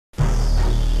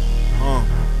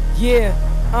Yeah,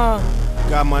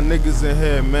 Got my niggas in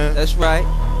here, man. That's right.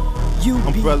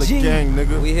 Umbrella UBG. gang,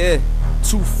 nigga. We here.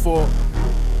 2-4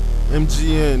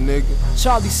 MGN, nigga.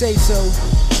 Charlie Sayso.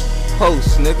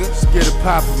 Post, nigga. Let's get it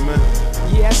poppin', man.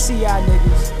 Yeah, I see y'all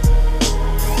niggas.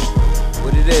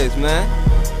 What it is, man.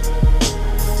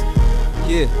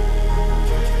 Yeah.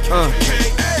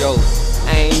 Yo,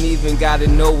 I ain't even gotta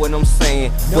know what I'm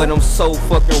saying, but I'm so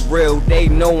fucking real, they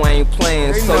know I ain't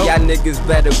playing. So y'all niggas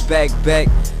better back,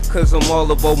 cause I'm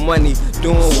all about money,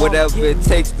 doing whatever it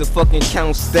takes to fucking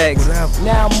count stacks.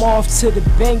 Now I'm off to the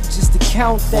bank just to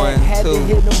count that. One, Had two. to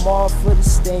hit them off for the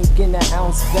stink and an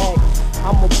ounce back.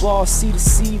 I'm a boss, see the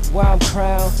seat while I'm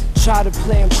crowned. Try to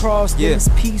play him cross, then it's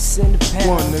peace in the pound.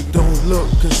 One nigga, don't look,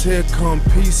 cause here come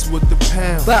peace with the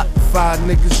pound. 5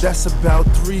 niggas, that's about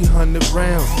 300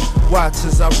 rounds. Watch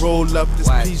as I roll up this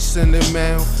piece in the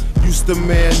mound. Used to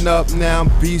man up, now I'm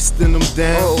beasting them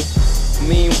down.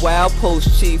 Meanwhile,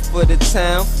 post chief for the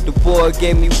town. The boy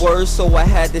gave me words, so I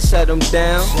had to shut him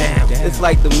down. It's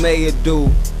like the mayor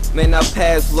do. Man, I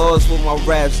pass laws with my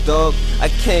raps, dog. I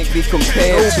can't be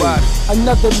compared to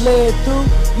another layer through,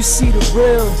 you see the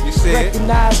real. You see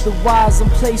Recognize the wise I'm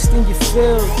placed in your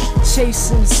field.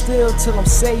 Chasing still till I'm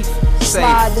safe.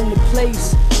 Slide into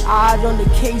place, eyed on the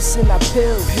case and I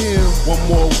peel. One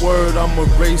more word, I'm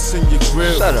erasing your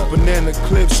grill. Shut up. Banana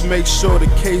clips, make sure the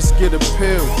case get a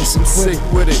pill. I'm sick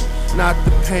with it, not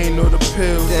the pain or the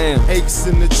pills. Damn. Aches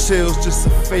and the chills, just a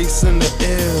face in the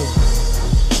ill.